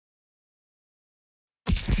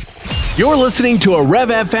You're listening to a Rev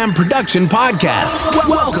FM production podcast.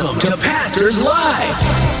 Welcome to Pastors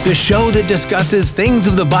Live, the show that discusses things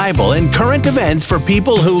of the Bible and current events for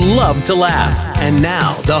people who love to laugh. And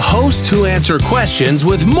now, the hosts who answer questions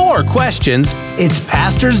with more questions. It's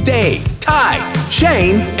Pastors Dave, Ty,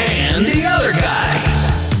 Shane, and the other guy.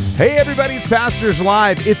 Hey everybody, it's Pastors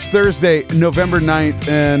Live. It's Thursday, November 9th,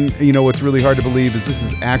 and you know what's really hard to believe is this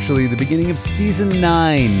is actually the beginning of Season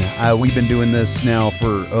 9. We've been doing this now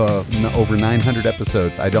for over 900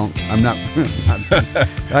 episodes. I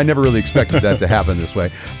never really expected that to happen this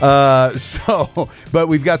way. But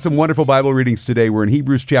we've got some wonderful Bible readings today. We're in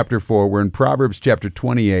Hebrews chapter 4, we're in Proverbs chapter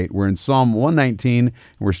 28, we're in Psalm 119, and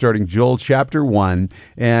we're starting Joel chapter 1,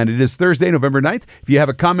 and it is Thursday, November 9th. If you have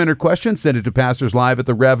a comment or question, send it to Pastors Live at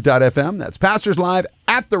the Rev.fm. That's Pastors Live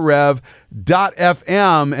at the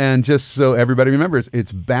Rev.fm. And just so everybody remembers,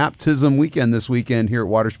 it's baptism weekend this weekend here at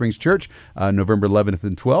Watersprings Church, November 11th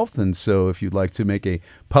and 12th. And so if you'd like to make a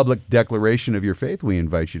public declaration of your faith, we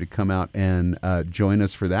invite you to come out and join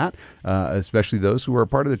us for that, especially those who are a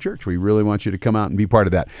part of the church. We really want you to come out and be part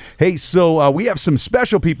of that. Hey, so we have some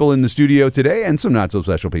special people in the studio today and some not so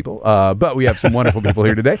special people, but we have some wonderful people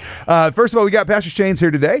here today. First of all, we got Pastor Shane's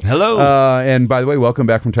here today. Hello. And by the way, welcome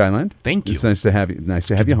back from Thailand. Thank you. It's nice to have you. Nice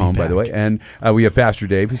to have you home, by the way. And we have Pastor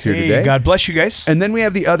Dave, who's here today. God bless you guys. And then we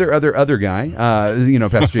have the other guy.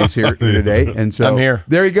 Pastor Dave's here today. And so I'm here.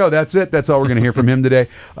 There you go. That's it. That's all we're going to hear from him today.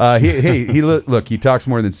 He talks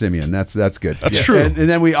more than Simeon. That's good. That's true. And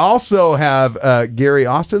then we also have Gary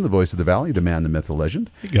Austin, the voice of the Valley, the man, the myth, the legend.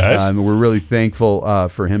 Hey guys. We're really thankful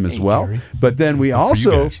for him as well. Gary. But then we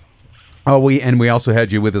also. We also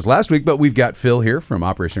had you with us last week, but we've got Phil here from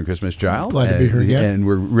Operation Christmas Child. Glad to be here again. And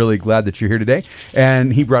we're really glad that you're here today.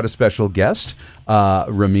 And he brought a special guest.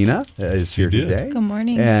 Ramina is here today. Good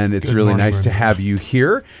morning. And it's really nice to have you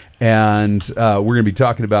here. And we're going to be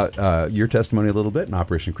talking about your testimony a little bit in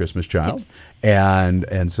Operation Christmas Child. Yes.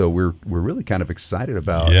 And so we're really kind of excited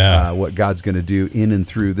about what God's going to do in and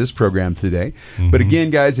through this program today. Mm-hmm. But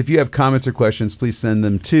again, guys, if you have comments or questions, please send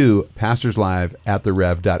them to pastorslive at the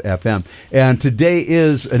Rev.fm. And today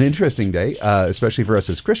is an interesting day, especially for us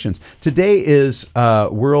as Christians. Today is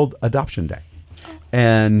World Adoption Day.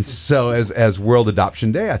 And so as World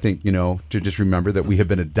Adoption Day, I think, to just remember that we have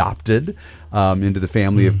been adopted into the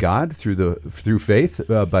family of God through faith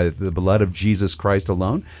by the blood of Jesus Christ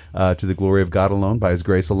alone, to the glory of God alone, by his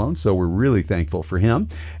grace alone. So we're really thankful for him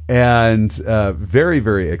and very,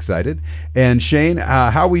 very excited. And Shane,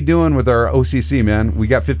 how are we doing with our OCC, man? We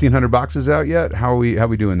got 1,500 boxes out yet? How are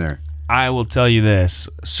we doing there? I will tell you this,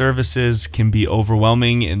 services can be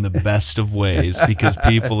overwhelming in the best of ways because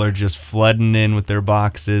people are just flooding in with their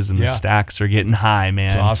boxes and the stacks are getting high, man.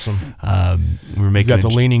 It's awesome. We're making We've got the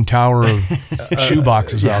Leaning Tower of shoe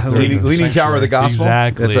boxes out there. Leaning Tower of the Gospel?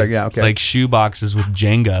 Exactly. That's okay. It's like shoe boxes with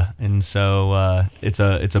Jenga. And so it's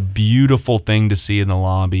a beautiful thing to see in the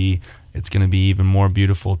lobby. It's going to be even more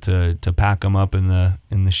beautiful to pack them up in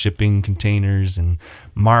the shipping containers and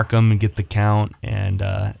mark them and get the count and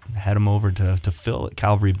head them over to Phil at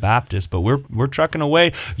Calvary Baptist. But we're trucking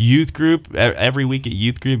away. Youth group, every week at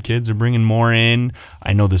youth group, kids are bringing more in.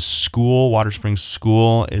 I know the school, Watersprings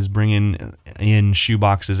School, is bringing in shoe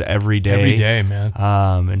boxes every day. Every day, man.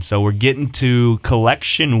 And so we're getting to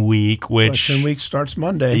collection week, which... Collection week starts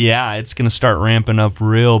Monday. Yeah, it's going to start ramping up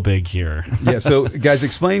real big here. Yeah, so guys,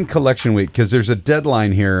 explain collection week, because there's a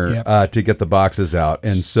deadline here to get the boxes out.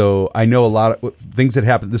 And so I know a lot of things that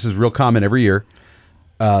happen. This is real common every year.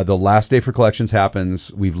 The last day for collections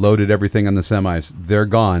happens. We've loaded everything on the semis. They're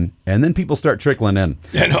gone, and then people start trickling in.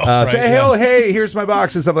 Hey, here's my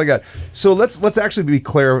box and stuff like that. So let's actually be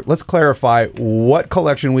clear. Let's clarify what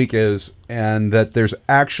collection week is, and that there's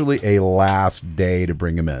actually a last day to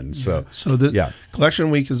bring them in. So collection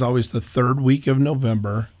week is always the third week of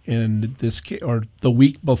November, and or the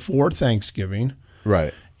week before Thanksgiving,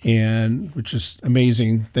 right? And which is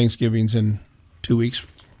amazing. Thanksgiving's in 2 weeks.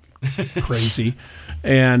 Crazy.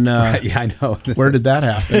 And I know. Where did that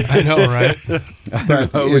happen? I know, right?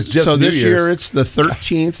 But it was just so New this Year's. year it's the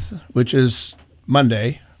 13th, which is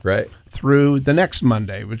Monday, right, through the next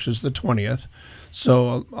Monday, which is the 20th.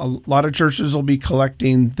 So a lot of churches will be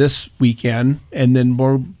collecting this weekend, and then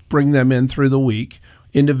we'll bring them in through the week.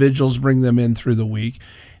 Individuals bring them in through the week.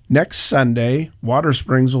 Next Sunday,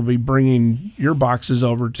 Watersprings will be bringing your boxes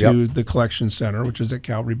over to the collection center, which is at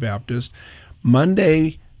Calvary Baptist.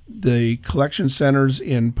 Monday, the collection centers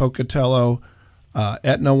in Pocatello,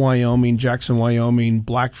 Etna, Wyoming, Jackson, Wyoming,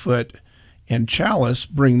 Blackfoot, and Chalice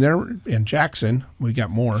and Jackson, we got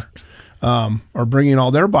more, are bringing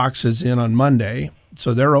all their boxes in on Monday.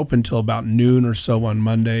 So they're open till about noon or so on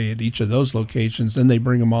Monday at each of those locations. Then they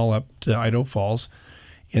bring them all up to Idaho Falls,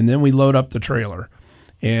 and then we load up the trailer.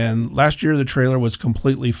 And last year the trailer was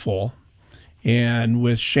completely full. And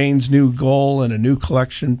with Shane's new goal and a new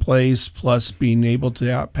collection place, plus being able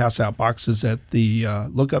to pass out boxes at the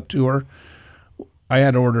lookup tour, I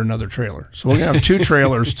had to order another trailer. So we're going to have 2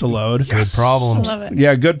 trailers to load. Good problems. Love it.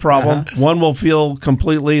 Yeah, good problem. One will fill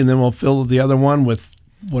completely, and then we'll fill the other one with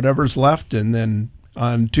whatever's left. And then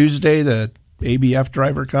on Tuesday, the ABF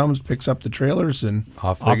driver comes, picks up the trailers, and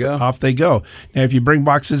Off they go. Now, if you bring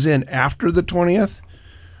boxes in after the 20th,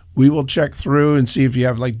 we will check through and see if you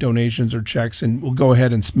have like donations or checks, and we'll go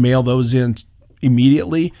ahead and mail those in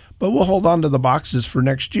immediately. But we'll hold on to the boxes for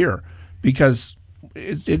next year because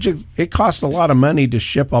it costs a lot of money to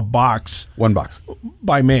ship a box. 1 box.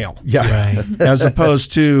 By mail. Yeah. Right. As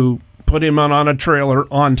opposed to putting them on a trailer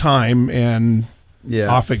on time and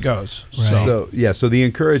off it goes. Right. So the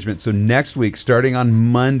encouragement. So next week, starting on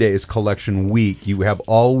Monday, is collection week. You have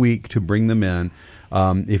all week to bring them in.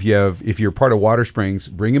 If you're part of Watersprings,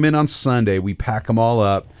 bring them in on Sunday. We pack them all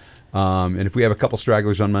up. And if we have a couple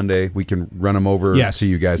stragglers on Monday, we can run them over to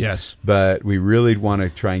you guys. Yes. But we really want to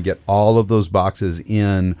try and get all of those boxes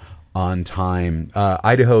in on time.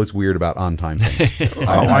 Idaho's weird about on time things.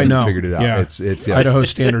 I know. Figured it out. Yeah. It's Idaho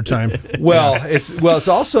Standard Time. It's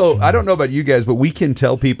also, I don't know about you guys, but we can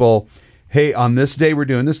tell people, hey, on this day we're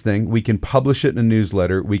doing this thing. We can publish it in a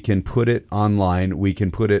newsletter. We can put it online. We can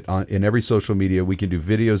put it on in every social media. We can do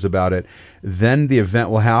videos about it. Then the event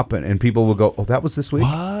will happen, and people will go, "Oh, that was this week."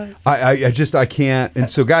 What? I can't. And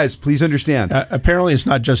so, guys, please understand. Apparently, it's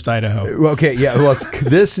not just Idaho. Well, okay, yeah. Well, it's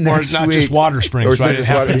this next Or it's not week. just Watersprings, Or it's not right? It just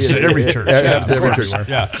happens at every church. It happens at every church. everywhere.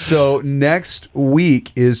 Yeah. So next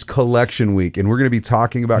week is collection week, and we're going to be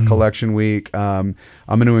talking about collection week. I'm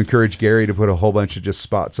going to encourage Gary to put a whole bunch of just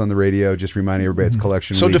spots on the radio, just reminding everybody it's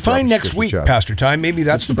collection So week. define next week, Pastor Ty. Maybe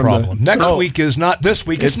that's the problem. Next week is not this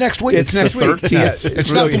week. It's next week. It's next week. 13th. Yeah.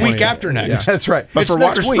 It's not the week after next. Yeah, that's right. But It's for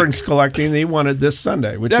next Watersprings week. collecting, they wanted this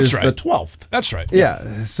Sunday, which That's is right. the 12th. That's right.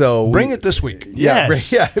 Yeah. So Bring it this week. Yeah, Yes.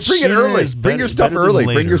 bring it Sooner early. is Bring your better- stuff better than early.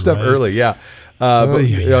 Bring later, your stuff right? early. Yeah.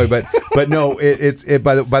 But no, it's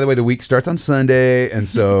by the way, the week starts on Sunday, and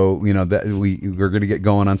so that we're going to get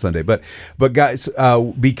going on Sunday. But guys,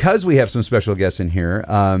 because we have some special guests in here,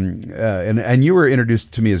 and you were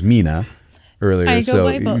introduced to me as Mina earlier. I go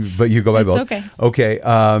by both. But you go by It's both. okay. Okay.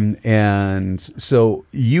 And so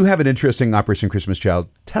you have an interesting Operation Christmas Child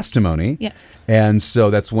testimony. Yes. And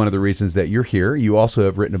so that's one of the reasons that you're here. You also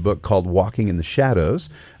have written a book called Walking in the Shadows,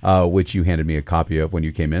 which you handed me a copy of when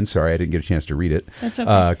you came in. Sorry, I didn't get a chance to read it. That's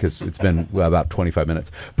okay. Because it's been about 25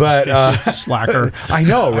 minutes. But Slacker. I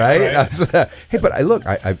know, right? Hey, but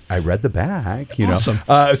I read the back. Awesome.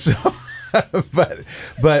 But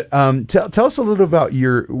tell us a little about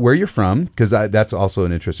where you're from, because that's also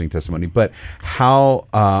an interesting testimony. But how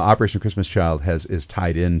Operation Christmas Child is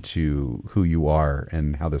tied into who you are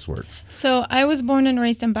and how this works. So I was born and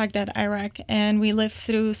raised in Baghdad, Iraq, and we lived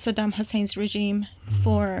through Saddam Hussein's regime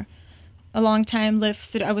for a long time.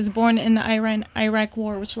 I was born in the Iran-Iraq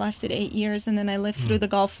War, which lasted 8 years, and then I lived through the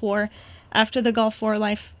Gulf War. After the Gulf War,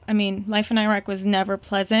 life in Iraq was never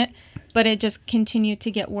pleasant, but it just continued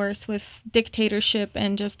to get worse with dictatorship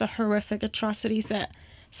and just the horrific atrocities that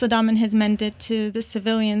Saddam and his men did to the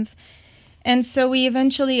civilians. And so we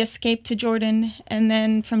eventually escaped to Jordan, and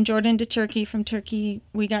then from Jordan to Turkey. From Turkey,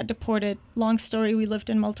 we got deported. Long story, we lived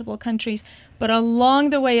in multiple countries. But along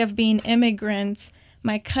the way of being immigrants,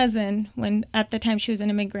 my cousin, when at the time she was an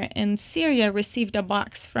immigrant in Syria, received a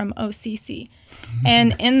box from OCC.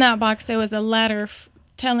 And in that box, there was a letter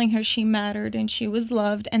telling her she mattered and she was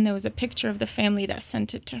loved, and there was a picture of the family that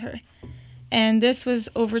sent it to her. And this was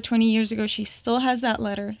over 20 years ago. She still has that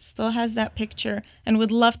letter, still has that picture, and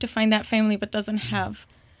would love to find that family, but doesn't have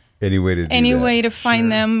Any way to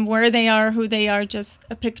find them, where they are, who they are, just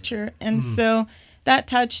a picture. And so that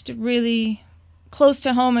touched really close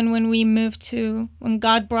to home. And when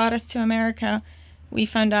God brought us to America, we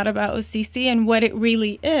found out about OCC and what it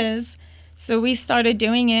really is. So we started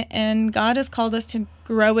doing it, and God has called us to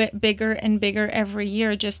grow it bigger and bigger every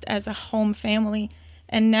year, just as a home family.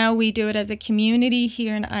 And now we do it as a community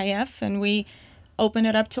here in IF, and we open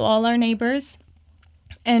it up to all our neighbors,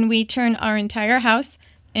 and we turn our entire house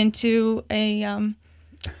into a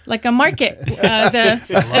market.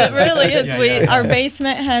 It really is. Our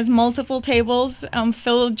basement has multiple tables.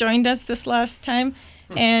 Phil joined us this last time,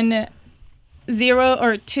 and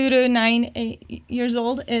 2 to 8 years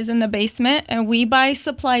old is in the basement, and we buy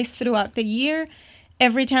supplies throughout the year.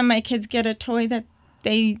 Every time my kids get a toy that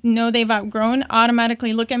they know they've outgrown,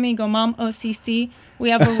 automatically look at me and go, "Mom, OCC." We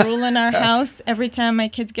have a rule in our house. Every time my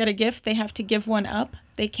kids get a gift, they have to give one up.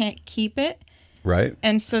 They can't keep it. Right.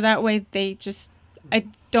 And so that way I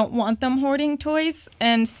don't want them hoarding toys.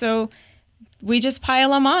 And so we just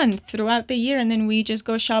pile them on throughout the year. And then we just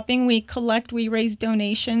go shopping. We collect, we raise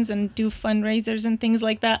donations and do fundraisers and things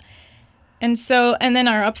like that. And then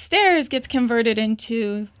our upstairs gets converted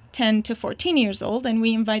into 10 to 14 years old. And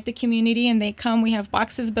we invite the community and they come. We have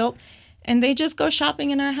boxes built. And they just go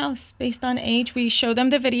shopping in our house based on age. We show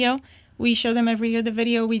them the video. We show them every year the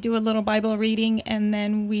video. We do a little Bible reading, and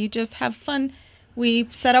then we just have fun. We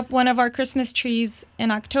set up one of our Christmas trees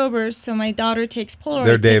in October, so my daughter takes Polaroid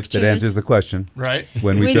There, Dave, pictures. that answers the question. Right.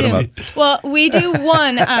 When we set them up. Well, we do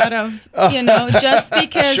one out of, just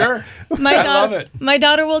because Sure. my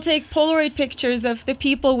daughter will take Polaroid pictures of the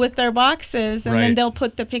people with their boxes, and then Right. they'll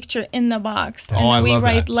put the picture in the box. Oh, and I we love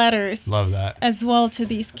write that. letters Love that. as well to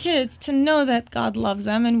these kids to know that God loves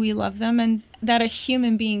them and we love them and that a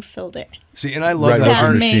human being filled it. See, and I love Right, that. motion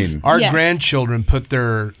Our, machine. our Yes. grandchildren put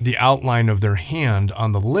the outline of their hand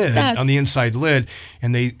on the lid, on the inside lid,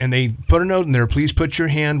 and they put a note in there. Please put your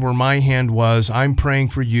hand where my hand was. I'm praying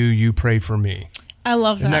for you. You pray for me. I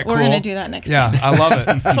love Isn't that. that We're cool? going to do that next Yeah, time. I love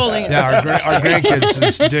it. Totally. Yeah, our grandkids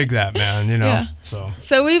just dig that, man. Yeah.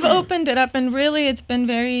 So we've opened it up, and really it's been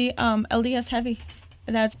very LDS heavy.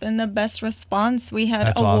 That's been the best response. We had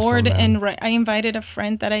That's a ward, awesome, man. and I invited a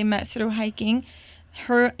friend that I met through hiking.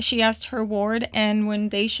 She asked her ward, and when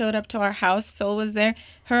they showed up to our house, Phil was there.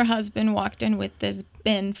 Her husband walked in with this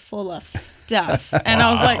bin full of stuff, and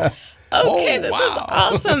I was like, okay, this is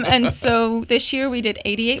awesome. And so this year we did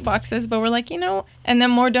 88 boxes, but we're like, and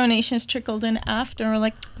then more donations trickled in after. We're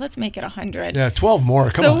like, let's make it 100. yeah, 12 more.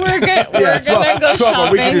 Come So on. we're gonna go 12 more.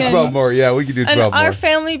 shopping. We can do 12 and- more. Yeah, we can do 12 And more. our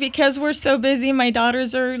family, because we're so busy, my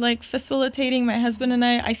daughters are like facilitating. My husband and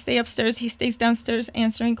I stay upstairs. He stays downstairs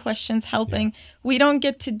answering questions, helping. We don't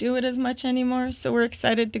get to do it as much anymore, so we're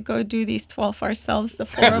excited to go do these 12 ourselves, the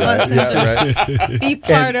four of us, and just be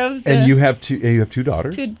part of the And you have two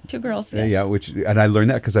daughters. two girls. Yeah, Yes. and I learned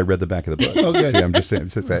that because I read the back of the book. Okay. See, I'm just saying.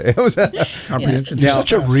 It was. Comprehension. You're Now-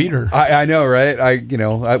 such a reader. I know, right?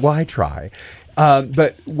 I try.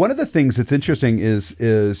 But one of the things that's interesting is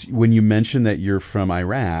when you mention that you're from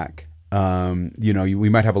Iraq. We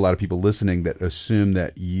might have a lot of people listening that assume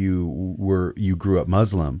that you grew up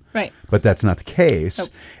Muslim, Right. But that's not the case. Nope.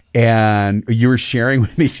 And you were sharing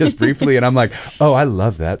with me just briefly, and I'm like, oh, I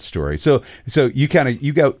love that story. So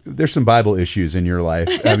there's some Bible issues in your life.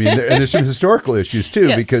 I mean, and there's some historical issues too,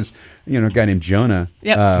 Yes. because a guy named Jonah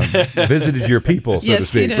visited your people, so to Yes, he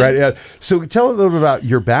speak, did. right? Yeah. So tell a little bit about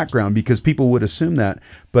your background, because people would assume that,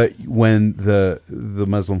 but when the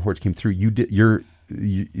Muslim hordes came through, you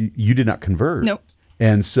did not convert. Nope.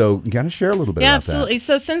 And so you got to share a little bit Yeah, about absolutely.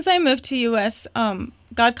 So since I moved to U.S.,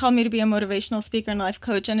 God called me to be a motivational speaker and life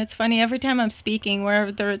coach. And it's funny, every time I'm speaking,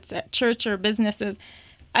 whether it's at church or businesses,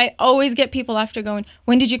 I always get people after going,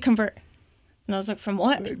 when did you convert? And I was like, from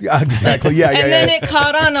what? that. Exactly. Yeah. And then it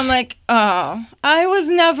caught on. I'm like, oh, I was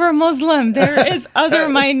never Muslim. There is other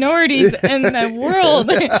minorities in the world.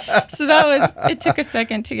 So it took a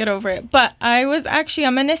second to get over it. But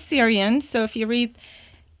I'm an Assyrian. So if you read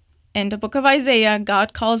in the book of Isaiah,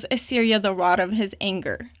 God calls Assyria the rod of his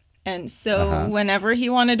anger. And so whenever he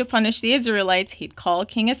wanted to punish the Israelites, he'd call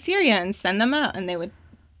King Assyria and send them out, and they would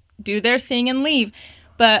do their thing and leave.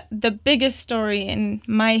 But the biggest story in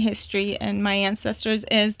my history and my ancestors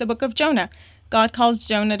is the book of Jonah. God calls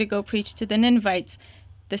Jonah to go preach to the Ninevites.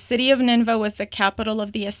 The city of Nineveh was the capital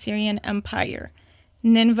of the Assyrian Empire.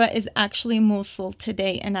 Nineveh is actually Mosul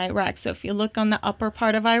today in Iraq. So if you look on the upper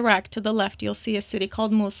part of Iraq to the left, you'll see a city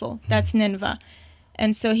called Mosul. That's Nineveh.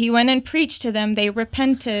 And so he went and preached to them. They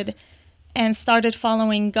repented and started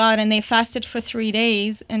following God, and they fasted for 3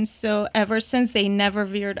 days. And so ever since, they never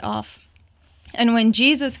veered off. And when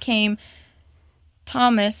Jesus came,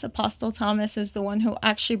 Apostle Thomas is the one who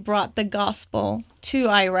actually brought the gospel to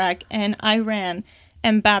Iraq and Iran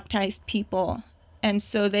and baptized people. And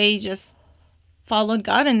so they just followed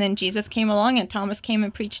God, and then Jesus came along and Thomas came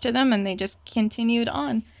and preached to them, and they just continued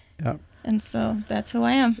on. Yeah. And so that's who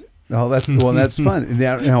I am. Oh, that's fun.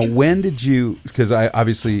 Now, when did you? Because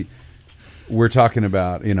we're talking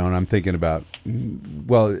about, and I'm thinking about.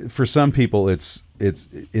 Well, for some people, it's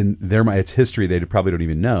in their mind, it's history they probably don't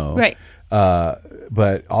even know. Right.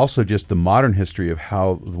 But also just the modern history of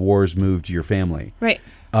how the wars moved your family. Right.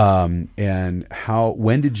 And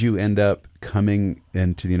when did you end up coming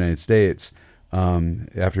into the United States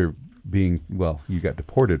after being? Well, you got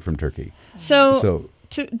deported from Turkey. So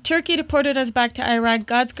Turkey deported us back to Iraq.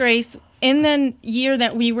 God's grace, in the year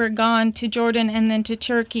that we were gone to Jordan and then to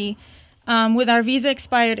Turkey, With our visa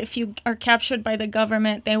expired, if you are captured by the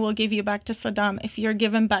government, they will give you back to Saddam. If you're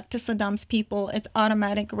given back to Saddam's people, it's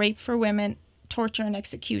automatic rape for women, torture and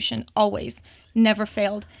execution, always, never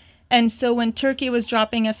failed. And so when Turkey was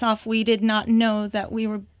dropping us off, we did not know that we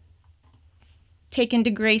were taken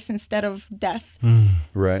to grace instead of death.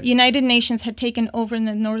 Right. United Nations had taken over in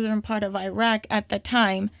the northern part of Iraq at the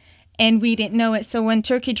time, and we didn't know it. So when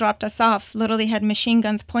Turkey dropped us off, literally had machine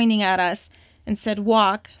guns pointing at us and said,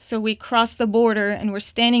 walk. So we crossed the border, and we're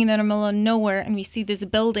standing there in the middle of nowhere, and we see this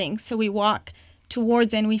building. So we walk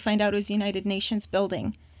towards it, and we find out it was United Nations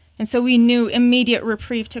building. And so we knew immediate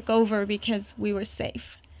reprieve took over because we were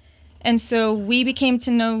safe. And so we became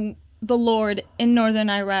to know the Lord in northern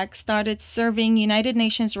Iraq, started serving United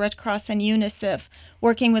Nations, Red Cross, and UNICEF,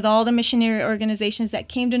 working with all the missionary organizations that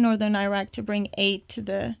came to northern Iraq to bring aid to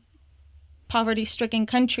the poverty-stricken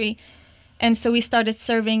country. And so we started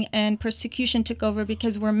serving, and persecution took over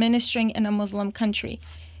because we're ministering in a Muslim country.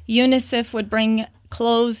 UNICEF would bring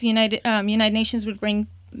clothes, United Nations would bring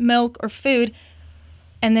milk or food,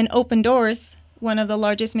 and then Open Doors, one of the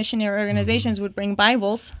largest missionary organizations, would bring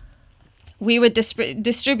Bibles. We would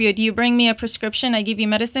distribute. You bring me a prescription, I give you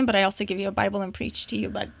medicine, but I also give you a Bible and preach to you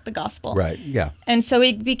about the gospel. Right, yeah. And so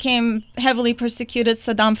we became heavily persecuted.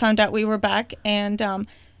 Saddam found out we were back, and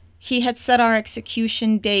he had set our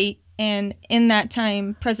execution date. And in that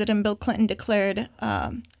time, President Bill Clinton declared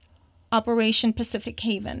Operation Pacific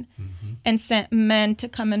Haven and sent men to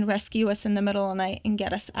come and rescue us in the middle of the night and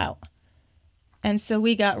get us out. And so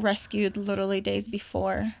we got rescued literally days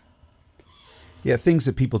before. Yeah, things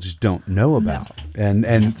that people just don't know about, and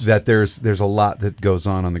that there's a lot that goes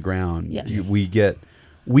on the ground. Yes. We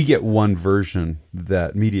get one version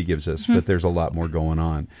that media gives us, but there's a lot more going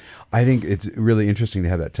on. I think it's really interesting to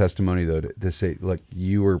have that testimony, though, to say, look,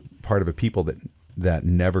 you were part of a people that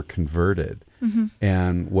never converted,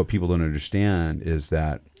 and what people don't understand is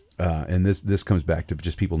that. And this comes back to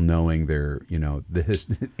just people knowing their,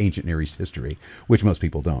 the ancient Near East history, which most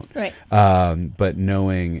people don't. Right. But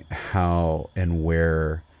knowing how and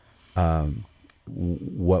where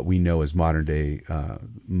what we know as modern day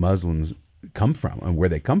Muslims come from and where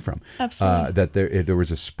they come from. Absolutely. That there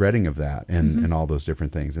was a spreading of that and all those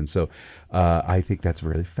different things. And so I think that's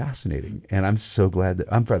really fascinating. And I'm so glad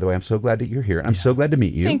by the way, I'm so glad that you're here. I'm so glad to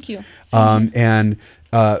meet you. Thank you. And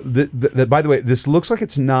by the way, this looks like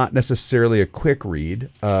it's not necessarily a quick read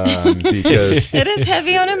because It is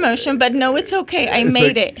heavy on emotion, but no, it's okay. I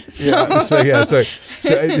made it. So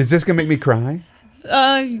is this gonna make me cry?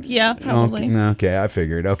 Yeah, probably. Okay, I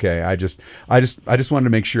figured. Okay, I just wanted to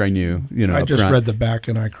make sure I knew. I up just front. read the back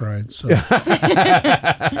and I cried. So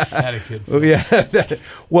Had a kid.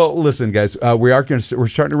 Well, listen, guys, we're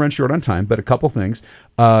starting to run short on time, but a couple things.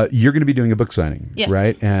 You're going to be doing a book signing, Yes.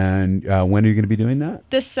 right? And when are you going to be doing that?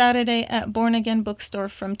 This Saturday at Born Again Bookstore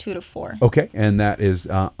from 2 to 4. Okay, and that is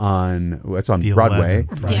on The Broadway.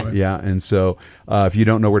 11th. Yeah. And so if you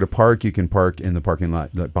don't know where to park, you can park in the parking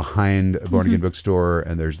lot behind Born Again Bookstore,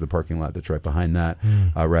 and there's the parking lot that's right behind that,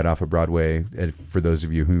 right off of Broadway. And for those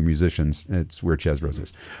of you who are musicians, it's where Chaz Rose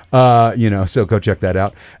is. So go check that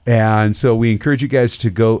out. And so we encourage you guys to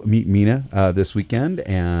go meet Mina this weekend,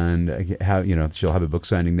 and she'll have a book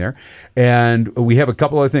signing there. And we have a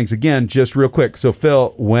couple other things. Again, just real quick. So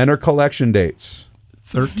Phil, when are collection dates?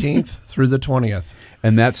 13th through the 20th.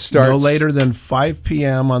 And that starts No later than 5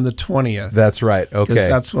 p.m. on the 20th. That's right. Okay. Because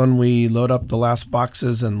that's when we load up the last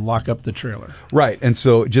boxes and lock up the trailer. Right. And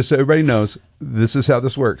so just so everybody knows, this is how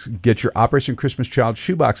this works. Get your Operation Christmas Child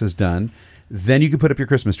shoeboxes done. Then you can put up your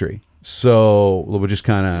Christmas tree. So we'll just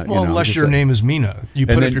kind of, unless your name is Mina, you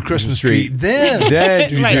put up your Christmas tree,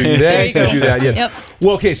 then you Right. do that. Yeah. Yep.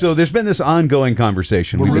 Well, okay. So there's been this ongoing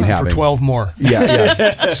conversation we're we've been rooting having for 12 more.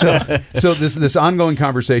 Yeah. So this ongoing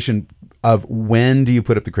conversation of when do you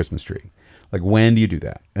put up the Christmas tree? Like, when do you do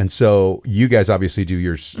that? And so you guys obviously do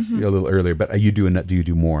yours a little earlier, but do you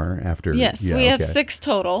do more after? Yes, Yeah, we have okay. 6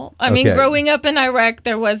 total. I mean, growing up in Iraq,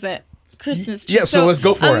 there wasn't Christmas tree. Yeah, so let's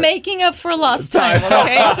go for it. I'm making up for lost time,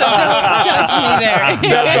 okay? So don't judge me there.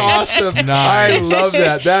 That's awesome. I love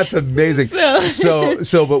that. That's amazing.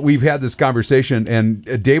 But we've had this conversation, and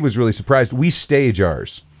Dave was really surprised. We stage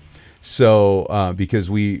ours. So because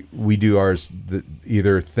we do ours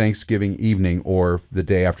either Thanksgiving evening or the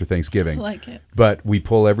day after Thanksgiving. I like it. But we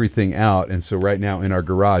pull everything out, and so right now in our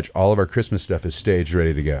garage, all of our Christmas stuff is staged,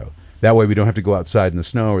 ready to go. That way we don't have to go outside in the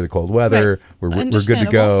snow or the cold weather. Right. We're good to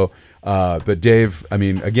go. But Dave, I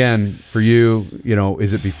mean, again, for you,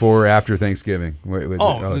 is it before or after Thanksgiving?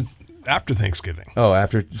 After Thanksgiving. Oh,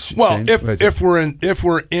 after. Well, if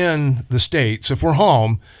we're in the States, if we're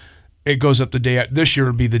home, it goes up the day. This year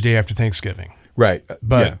will be the day after Thanksgiving. Right.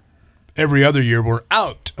 But every other year we're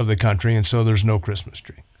out of the country, and so there's no Christmas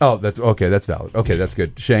tree. Oh, that's okay. That's valid. Okay, that's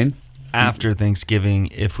good. Shane? After Thanksgiving,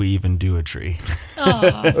 if we even do a tree.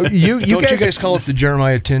 Don't you guys call it the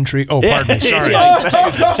Jeremiah 10 tree? Oh, pardon me. Sorry.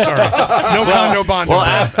 Excuse me. Sorry. No condo bond. Well,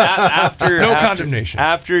 after condemnation.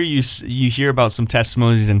 After you hear about some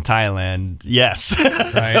testimonies in Thailand, yes,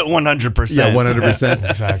 Right. 100%. Yeah, 100%.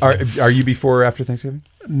 Exactly. Are you before or after Thanksgiving?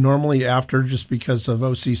 Normally after, just because of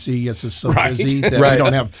OCC gets us so Right. busy that Right. we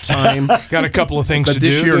don't have time. Got a couple of things But to do.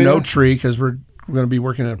 this year, no tree, because we're going to be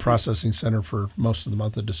working at a processing center for most of the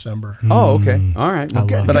month of December. Oh, okay. All right. Well,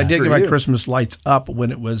 good. But I Good did for get my you. Christmas lights up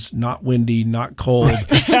when it was not windy, not cold.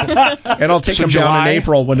 And I'll take So them down July? in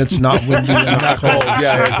April when it's not windy and not cold.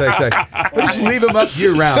 Yeah, exactly. We'll just leave them up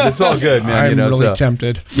year round. It's all good, man. I'm really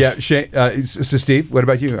tempted. Yeah, Shane. So, Steve, what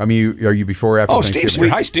about you? I mean, are you before or after? Oh, Thanksgiving? Steve's here.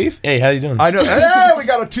 Hi, Steve. Hey, how you doing? I know. Hey, we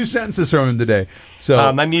got 2 sentences from him today. So,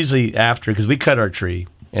 I'm usually after because we cut our tree,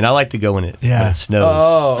 and I like to go in it when Yeah. it snows.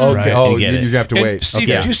 oh, okay. Right. Oh, You get you're it. gonna have to And wait. Steve,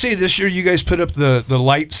 Okay. did you say this year you guys put up the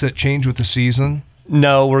lights that change with the season?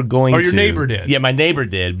 No, we're going to. Or your neighbor did. Yeah, my neighbor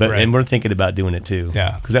did, but Right. and we're thinking about doing it too.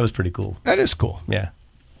 Yeah. because that was pretty cool. That is cool. Yeah.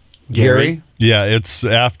 Gary? Yeah, it's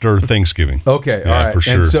after Thanksgiving. Okay, Yeah, all right. for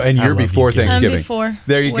sure. And you're love before you, Gary. Thanksgiving. I'm before.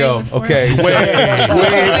 There you Way go. before. Okay.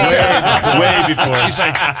 Way before. She's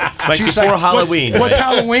like, Like before Halloween. What's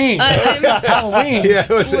Halloween? Halloween. Yeah.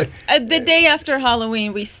 What's it? The day after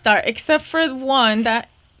Halloween, we start, except for the one that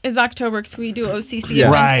is October, because we do OCC Yeah.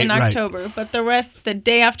 events in Right. October. But the rest, the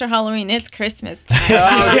day after Halloween, it's Christmas time.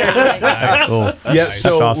 That's cool. Yeah,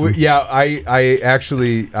 so That's awesome.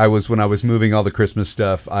 I was when I was moving all the Christmas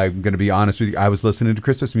stuff. I'm going to be honest with you. I was listening to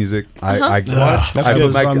Christmas music. That's good.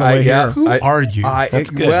 On the way here. Who are you? That's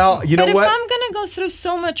good. Well, you know But what? if I'm going to go through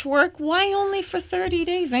so much work, why only for 30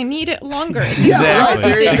 days? I need it longer. It's Exactly.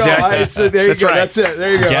 There you go. Exactly. So there you That's go. right. That's it.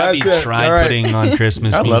 There you go. Gabby That's it. tried All right. putting on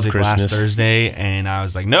Christmas I love music Christmas. last Thursday, and I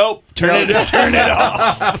was like, nope, turn it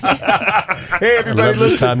off. Hey, everybody, love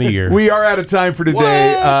this listen. time of year. We are out of time for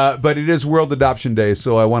today, but it is World Adoption Day,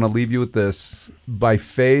 so I want to leave you with this. By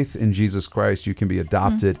faith in Jesus Christ, you can be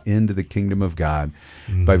adopted into the kingdom of God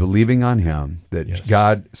by believing on Him, that Yes.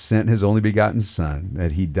 God sent His only begotten Son,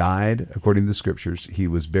 that He died according to the Scriptures, He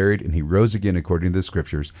was buried, and He rose again according to the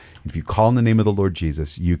Scriptures. If you call in the name of the Lord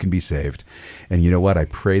Jesus, you can be saved. And you know what? I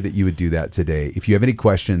pray that you would do that today. If you have any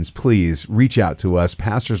questions, please reach out to us,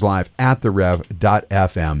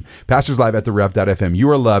 pastorslive@therev.fm. pastorslive@therev.fm. You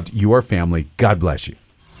are loved. You are family. God bless you.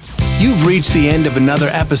 You've reached the end of another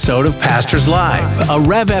episode of Pastors Live, a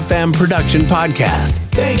Rev FM production podcast.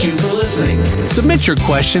 Thank you for listening. Submit your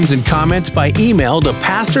questions and comments by email to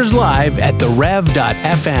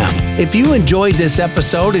pastorslive@therev.fm. If you enjoyed this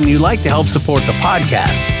episode and you'd like to help support the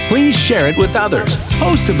podcast, please share it with others,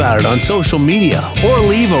 post about it on social media, or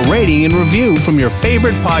leave a rating and review from your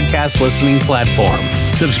favorite podcast listening platform.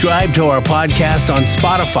 Subscribe to our podcast on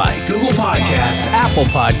Spotify, Google Podcasts, Apple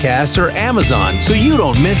Podcasts, or Amazon so you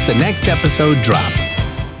don't miss the next episode drop.